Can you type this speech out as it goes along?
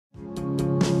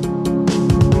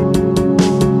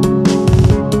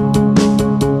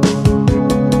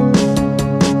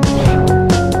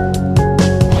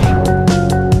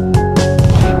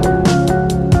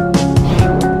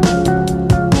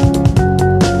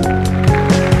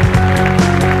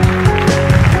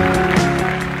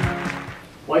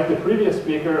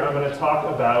going to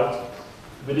talk about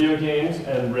video games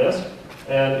and risk.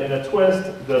 And in a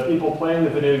twist, the people playing the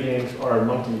video games are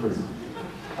monkeys.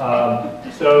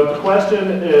 So the question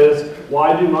is,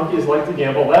 why do monkeys like to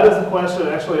gamble? That is a question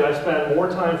actually I spent more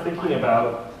time thinking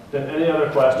about than any other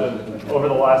question over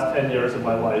the last 10 years of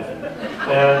my life.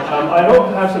 And I hope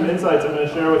to have some insights I'm going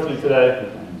to share with you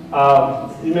today.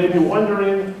 You may be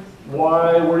wondering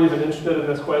why we're even interested in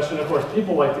this question. Of course,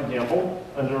 people like to gamble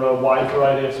under a wide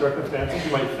variety of circumstances.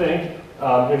 You might think,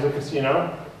 here's a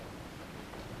casino.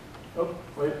 Oh,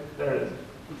 wait, there it is.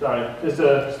 Sorry.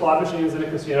 There's slot machines in a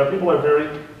casino. People are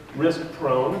very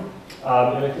risk-prone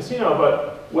in a casino,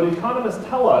 but what economists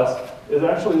tell us is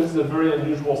actually this is a very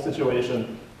unusual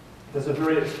situation. This is a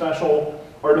very special,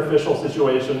 artificial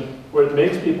situation where it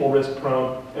makes people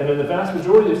risk-prone, and in the vast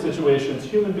majority of situations,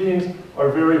 human beings are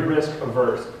very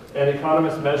risk-averse. And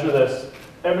economists measure this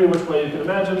every which way you can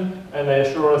imagine, and they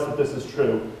assure us that this is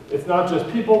true. It's not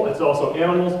just people, it's also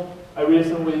animals. I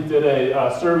recently did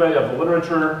a survey of the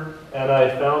literature, and I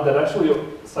found that actually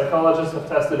psychologists have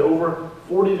tested over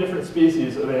 40 different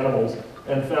species of animals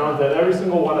and found that every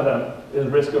single one of them is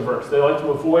risk-averse. They like to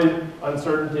avoid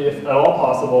uncertainty if at all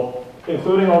possible,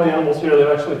 including all the animals here.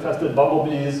 They've actually tested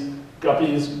bumblebees,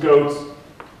 guppies, goats.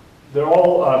 They're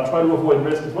all trying to avoid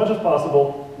risk as much as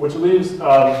possible, which leaves, as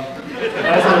an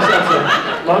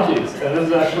exception, monkeys. And this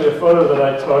is actually a photo that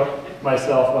I took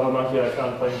myself of a monkey I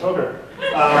found playing poker.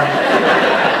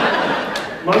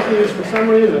 Monkeys, for some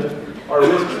reason, are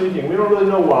risk-seeking. We don't really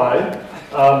know why,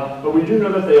 but we do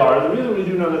know that they are. And the reason we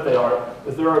do know that they are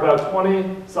is there are about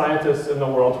 20 scientists in the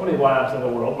world, 20 labs in the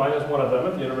world, mine is one of them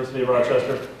at the University of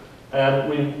Rochester, and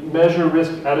we measure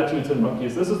risk attitudes in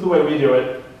monkeys. This is the way we do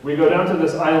it. We go down to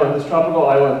this island, this tropical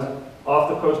island, off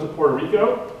the coast of Puerto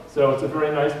Rico. So it's a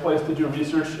very nice place to do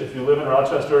research if you live in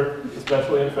Rochester,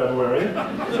 especially in February.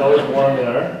 It's always warm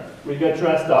there. We get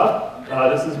dressed up.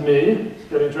 This is me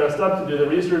getting dressed up to do the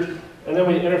research, and then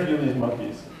we interview these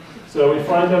monkeys. So we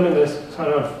find them in this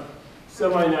kind of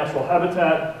semi-natural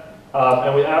habitat,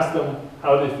 and we ask them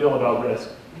how they feel about risk.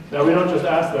 Now, we don't just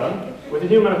ask them. With a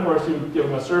human, of course, you give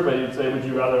them a survey. You'd say, would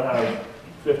you rather have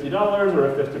 $50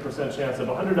 or a 50% chance of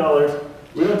 $100?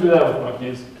 We don't do that with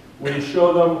monkeys. We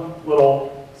show them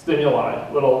little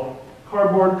stimuli, little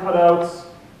cardboard cutouts.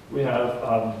 We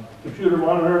have computer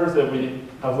monitors that we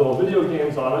have little video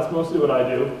games on. That's mostly what I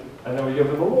do. And then we give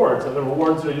them rewards. And the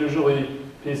rewards are usually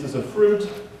pieces of fruit.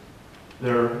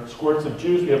 They're squirts of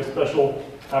juice. We have a special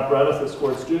apparatus that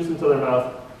squirts juice into their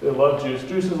mouth. They love juice.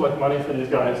 Juice is like money for these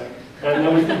guys. And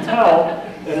then we can tell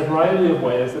in a variety of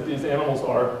ways that these animals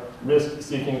are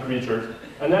risk-seeking creatures.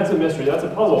 And that's a mystery. That's a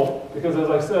puzzle because, as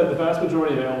I said, the vast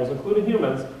majority of animals, including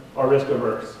humans, are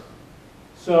risk-averse.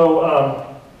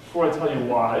 So before I tell you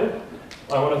why,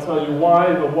 I want to tell you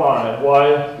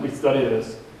why we study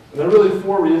this. And there are really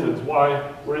 4 reasons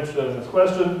why we're interested in this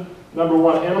question. Number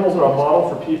 1, animals are a model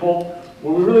for people.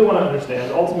 What we really want to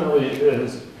understand, ultimately,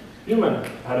 is human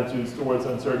attitudes towards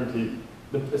uncertainty,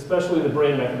 especially the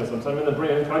brain mechanisms. I'm in the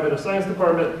brain and cognitive science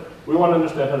department. We want to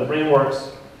understand how the brain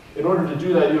works. In order to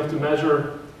do that, you have to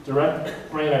measure direct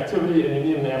brain activity, and you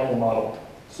need an animal model.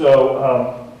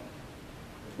 So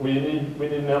we need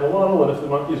an animal model, and if the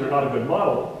monkeys are not a good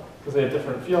model, because they have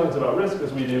different feelings about risk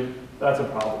as we do, that's a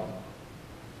problem.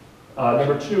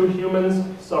 Number 2, humans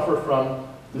suffer from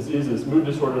diseases, mood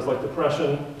disorders like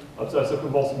depression,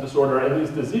 obsessive-compulsive disorder, and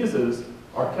these diseases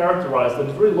are characterized at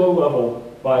a very low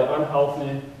level by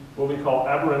unhealthy, what we call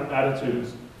aberrant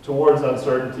attitudes towards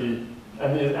uncertainty.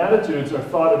 And these attitudes are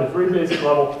thought at a very basic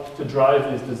level to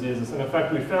drive these diseases. And in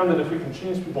fact, we found that if we can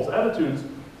change people's attitudes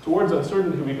towards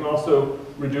uncertainty, we can also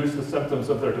reduce the symptoms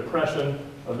of their depression,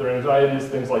 of their anxieties,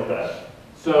 things like that.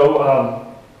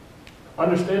 So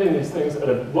understanding these things at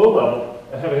a low level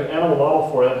and having an animal model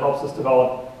for it helps us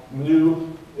develop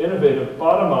new, innovative,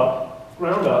 bottom-up,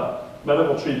 ground-up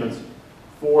medical treatments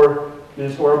for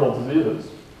these horrible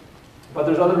diseases. But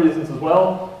there's other reasons as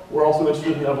well. We're also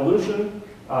interested in evolution.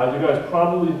 You guys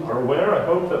probably are aware, I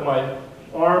hope, that my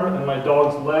arm and my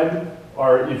dog's leg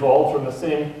are evolved from the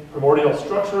same primordial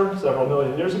structure several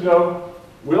million years ago.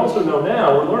 We also know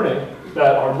now, we're learning,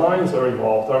 that our minds are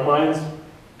evolved. Our minds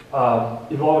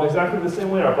evolve in exactly the same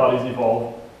way our bodies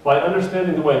evolve. By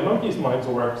understanding the way monkeys' minds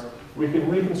works, we can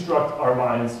reconstruct our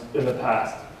minds in the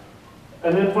past.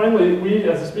 And then finally, we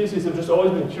as a species have just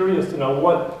always been curious to know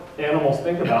what animals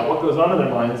think about, what goes on in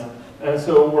their minds. And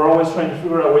so we're always trying to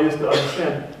figure out ways to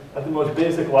understand at the most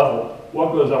basic level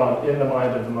what goes on in the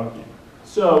mind of the monkey.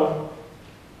 So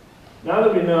now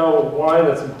that we know why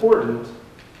that's important,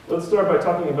 let's start by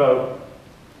talking about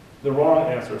the wrong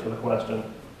answer to the question,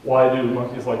 why do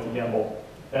monkeys like to gamble?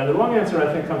 And the wrong answer,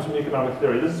 I think, comes from economic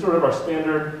theory. This is sort of our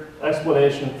standard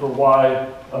explanation for why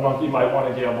a monkey might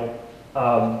want to gamble.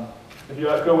 If you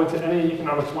go into any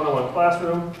economics 101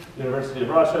 classroom, University of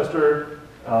Rochester,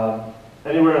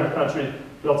 anywhere in the country,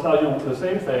 they'll tell you the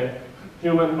same thing.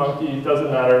 Human, monkey,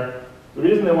 doesn't matter. The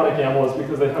reason they want to gamble is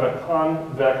because they have a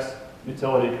convex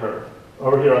utility curve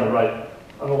over here on the right.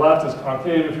 On the left is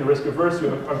concave. If you're risk averse, you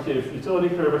have a concave utility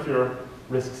curve. If you're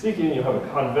risk seeking, you have a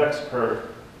convex curve.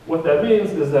 What that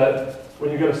means is that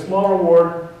when you get a small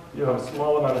reward, you have a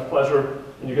small amount of pleasure.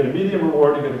 When you get a medium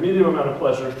reward, you get a medium amount of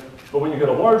pleasure. But when you get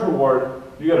a large reward,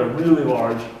 you get a really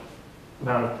large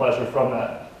amount of pleasure from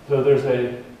that. So there's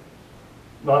a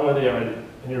nonlinearity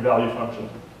in your value function.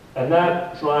 And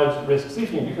that drives risk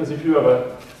seeking, because if you have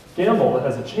a gamble that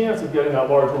has a chance of getting that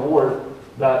large reward,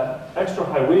 that extra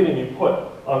high weighting you put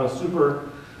on a super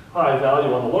high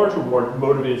value on the large reward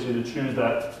motivates you to choose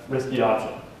that risky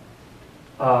option.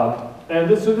 So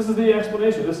this is the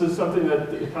explanation. This is something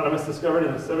that the economists discovered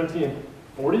in the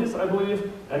 1740s, I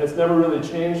believe, and it's never really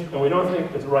changed, and we don't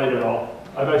think it's right at all.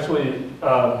 I've actually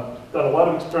done a lot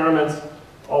of experiments,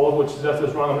 all of which suggest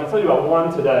it's wrong. I'm going to tell you about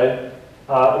one today.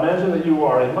 Imagine that you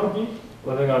are a monkey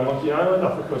living on Monkey Island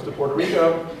off the coast of Puerto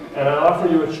Rico, and I offer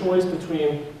you a choice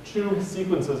between two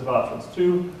sequences of options,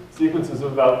 two sequences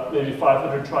of about maybe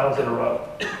 500 trials in a row.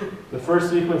 The first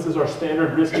sequence is our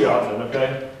standard risky option,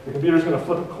 okay? The computer's going to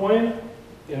flip a coin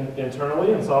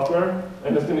internally in software,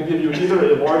 and it's going to give you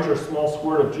either a large or small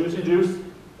squirt of juicy juice.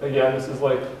 Again, this is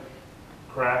like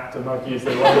crack to monkeys,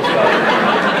 they love this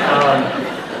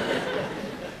stuff.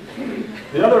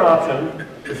 The other option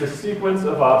is a sequence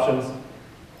of options,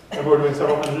 and we're doing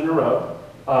several hundred in a row,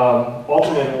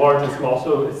 alternating large and small.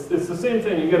 So it's the same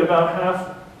thing. You get about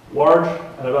half large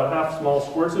and about half small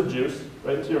squirts of juice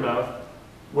right into your mouth,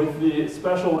 with the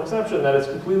special exception that it's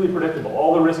completely predictable.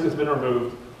 All the risk has been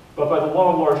removed, but by the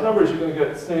law of large numbers, you're going to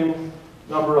get the same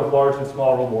number of large and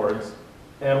small rewards.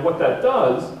 And what that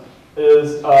does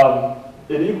is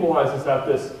it equalizes out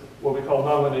this, what we call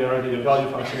nonlinearity of value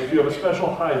function. If you have a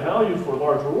special high value for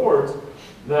large rewards,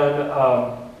 then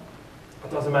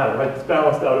it doesn't matter, right? It's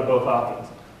balanced out of both options.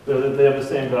 They have the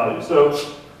same value. So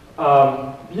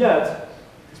yet,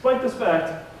 despite this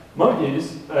fact,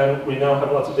 monkeys, and we now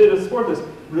have lots of data to support this,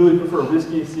 really prefer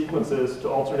risky sequences to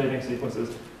alternating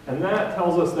sequences. And that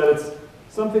tells us that it's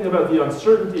something about the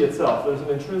uncertainty itself. There's an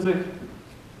intrinsic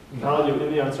value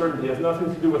in the uncertainty. It has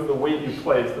nothing to do with the weight you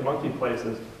place, the monkey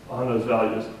places on those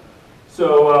values.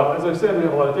 So as I said, we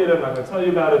have a lot of data. I'm not going to tell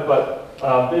you about it, but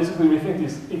basically we think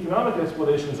these economic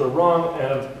explanations are wrong,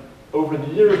 and over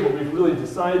the years what we've really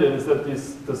decided is that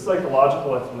the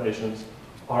psychological explanations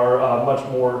are much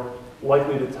more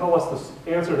likely to tell us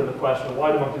the answer to the question,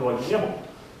 why do monkeys like to gamble?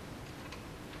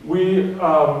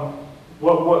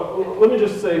 Let me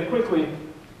just say quickly,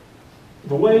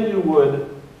 the way you would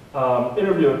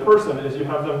interview a person is you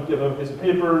have them give them a piece of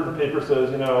paper. The paper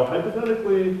says, you know,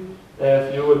 hypothetically,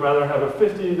 if you would rather have a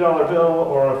 $50 bill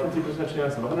or a 50%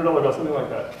 chance of a $100 bill, something like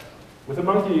that. With a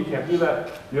monkey, you can't do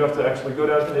that. You have to actually go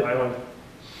down to the island,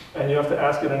 and you have to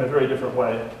ask it in a very different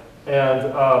way.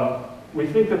 And we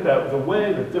think that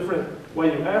the different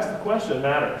way you ask the question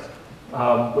matters,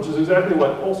 which is exactly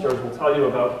what pollsters will tell you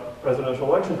about presidential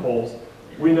election polls.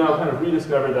 We now kind of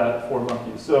rediscovered that for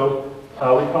monkeys. So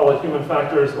we call it human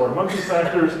factors or monkey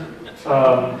factors.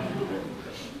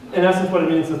 In essence, what it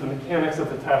means is the mechanics of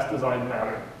the task design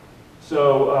matter.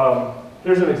 So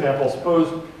here's an example.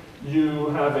 Suppose you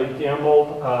have a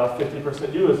gamble,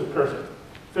 50%, you as a person,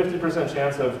 50%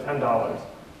 chance of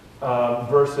 $10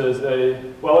 versus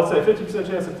let's say 50%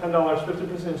 chance of $10,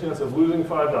 50% chance of losing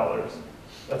 $5.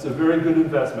 That's a very good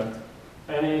investment.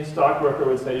 Any stockbroker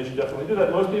would say you should definitely do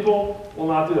that. Most people will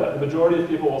not do that. The majority of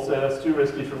people will say that's too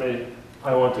risky for me,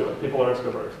 I won't do it. People are risk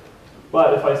averse.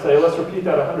 But if I say, let's repeat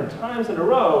that 100 times in a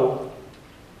row,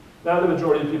 now the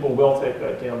majority of people will take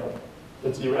that gamble.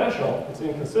 It's irrational, it's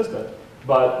inconsistent,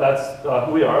 but that's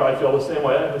who we are. I feel the same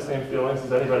way, I have the same feelings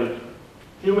as anybody.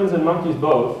 Humans and monkeys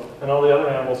both, and all the other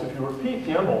animals, if you repeat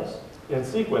gambles in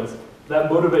sequence, that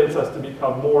motivates us to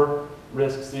become more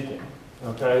risk-seeking,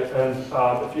 okay? And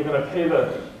if you're gonna pay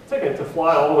the ticket to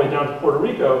fly all the way down to Puerto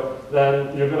Rico,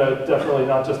 then you're gonna definitely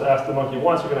not just ask the monkey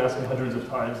once, you're gonna ask him hundreds of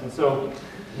times. And so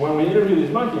when we interview these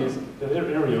monkeys,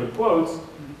 interview in quotes,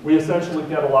 we essentially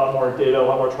get a lot more data, a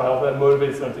lot more trials that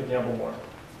motivates them to gamble more.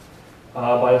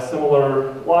 By a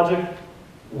similar logic,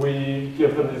 we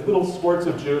give them these little squirts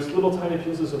of juice, little tiny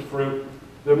pieces of fruit.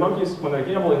 The monkeys, when they're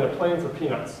gambling, they're playing for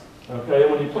peanuts. Okay,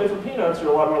 and when you play for peanuts,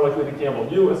 you're a lot more likely to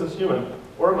gamble. You as a human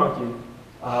or a monkey,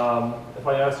 if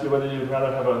I ask you whether you'd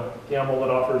rather have a gamble that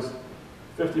offers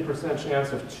 50%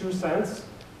 chance of 2 cents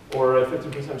or a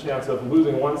 50% chance of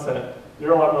losing 1 cent,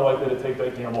 you're a lot more likely to take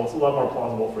that gamble. It's a lot more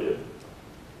plausible for you.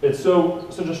 It's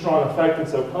such a strong effect and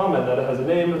so common that it has a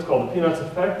name. It's called the Peanuts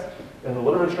effect in the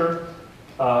literature.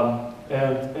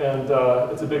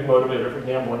 It's a big motivator for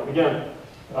gambling. Again,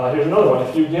 here's another one.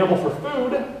 If you gamble for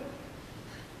food,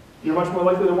 you're much more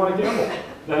likely to want to gamble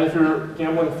than if you're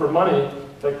gambling for money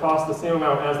that costs the same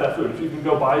amount as that food. If you can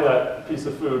go buy that piece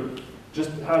of food,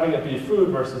 just having it be food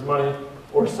versus money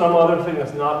or some other thing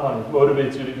that's not money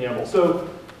motivates you to gamble. So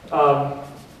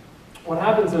what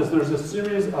happens is there's a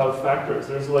series of factors.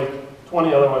 There's like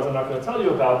 20 other ones I'm not going to tell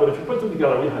you about, but if you put them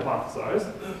together, we hypothesize.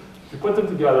 If you put them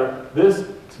together, this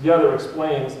together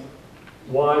explains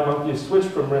why monkeys switch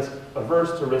from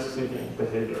risk-averse to risk-seeking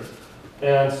behavior.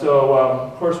 And so,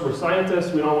 of course, we're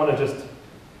scientists. We don't want to just,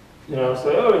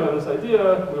 say, oh, we have this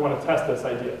idea. We want to test this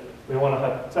idea. We want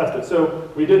to test it. So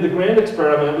we did the grand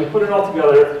experiment. We put it all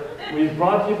together. We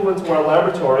brought people into our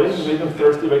laboratory. We made them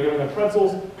thirsty by giving them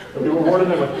pretzels. And we rewarded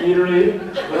them with Gatorade,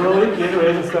 literally,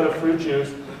 Gatorade instead of fruit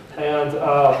juice. And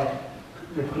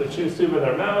we put a juice tube in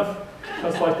their mouth,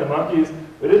 just like the monkeys.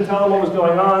 We didn't tell them what was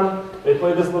going on. They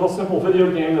played this little simple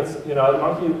video game that's, at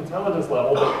monkey intelligence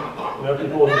level, but,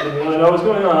 people didn't really know what was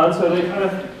going on, so they kind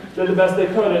of did the best they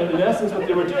could. And in essence, what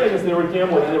they were doing is they were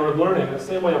gambling, and they were learning the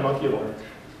same way a monkey learns.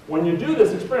 When you do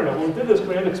this experiment, when we did this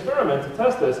grand experiment to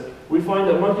test this, we find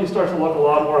that monkeys start to look a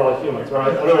lot more like humans,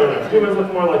 right? Humans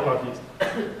look more like monkeys.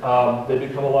 They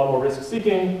become a lot more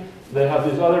risk-seeking. They have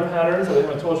these other patterns that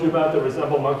I told you about that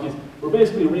resemble monkeys. We're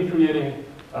basically recreating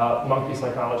monkey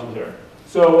psychology here.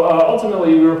 So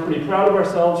ultimately, we were pretty proud of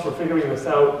ourselves for figuring this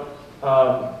out.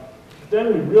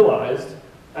 Then we realized,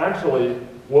 actually,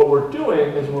 what we're doing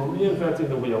is we're reinventing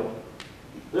the wheel.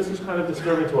 This is kind of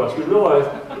disturbing to us. We realized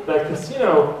that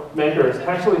casino makers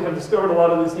actually have discovered a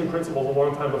lot of these same principles a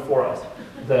long time before us.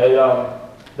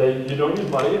 You don't use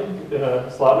money in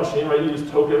a slot machine, right? You use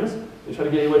tokens. They try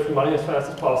to get you away from money as fast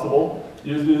as possible.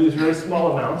 You use these very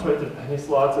small amounts, right? The penny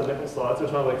slots and nickel slots.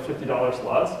 There's not like $50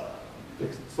 slots. The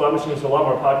slot machines are a lot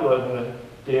more popular than the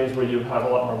games where you have a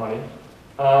lot more money.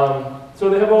 So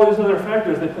they have all these other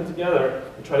factors they put together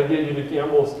to try to get you to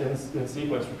gamble in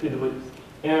sequence repeatedly.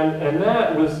 And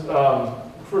that was,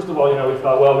 first of all, we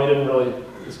thought, well, we didn't really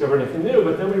discover anything new,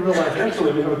 but then we realized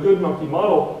actually we have a good monkey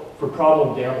model for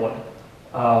problem gambling.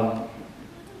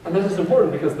 And this is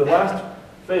important because the last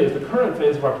phase, the current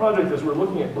phase of our project is we're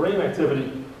looking at brain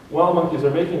activity while monkeys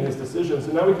are making these decisions,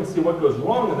 and now we can see what goes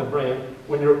wrong in the brain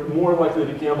when you're more likely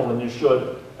to gamble than you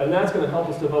should. And that's going to help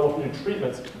us develop new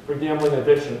treatments for gambling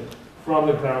addiction from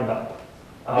the ground up.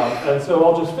 And so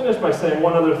I'll just finish by saying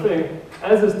one other thing.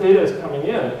 As this data is coming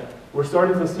in, we're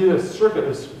starting to see this circuit,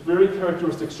 this very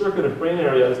characteristic circuit of brain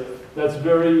areas that's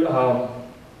very,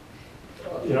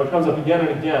 comes up again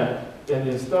and again in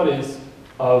these studies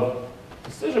of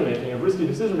decision-making, of risky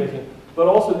decision-making, but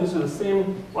also these are the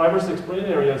same 5 or 6 brain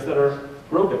areas that are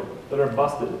broken, that are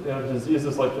busted.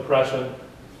 Diseases like depression,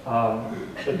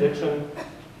 addiction,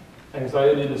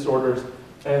 anxiety disorders.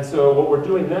 And so what we're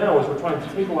doing now is we're trying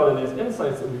to take a lot of these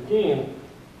insights that we've gained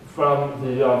from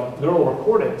the neural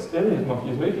recordings in these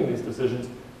monkeys making these decisions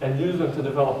and use them to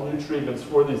develop new treatments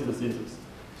for these diseases.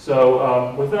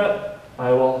 So with that,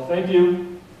 I will thank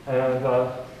you and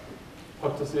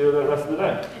hope to see you the rest of the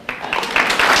day.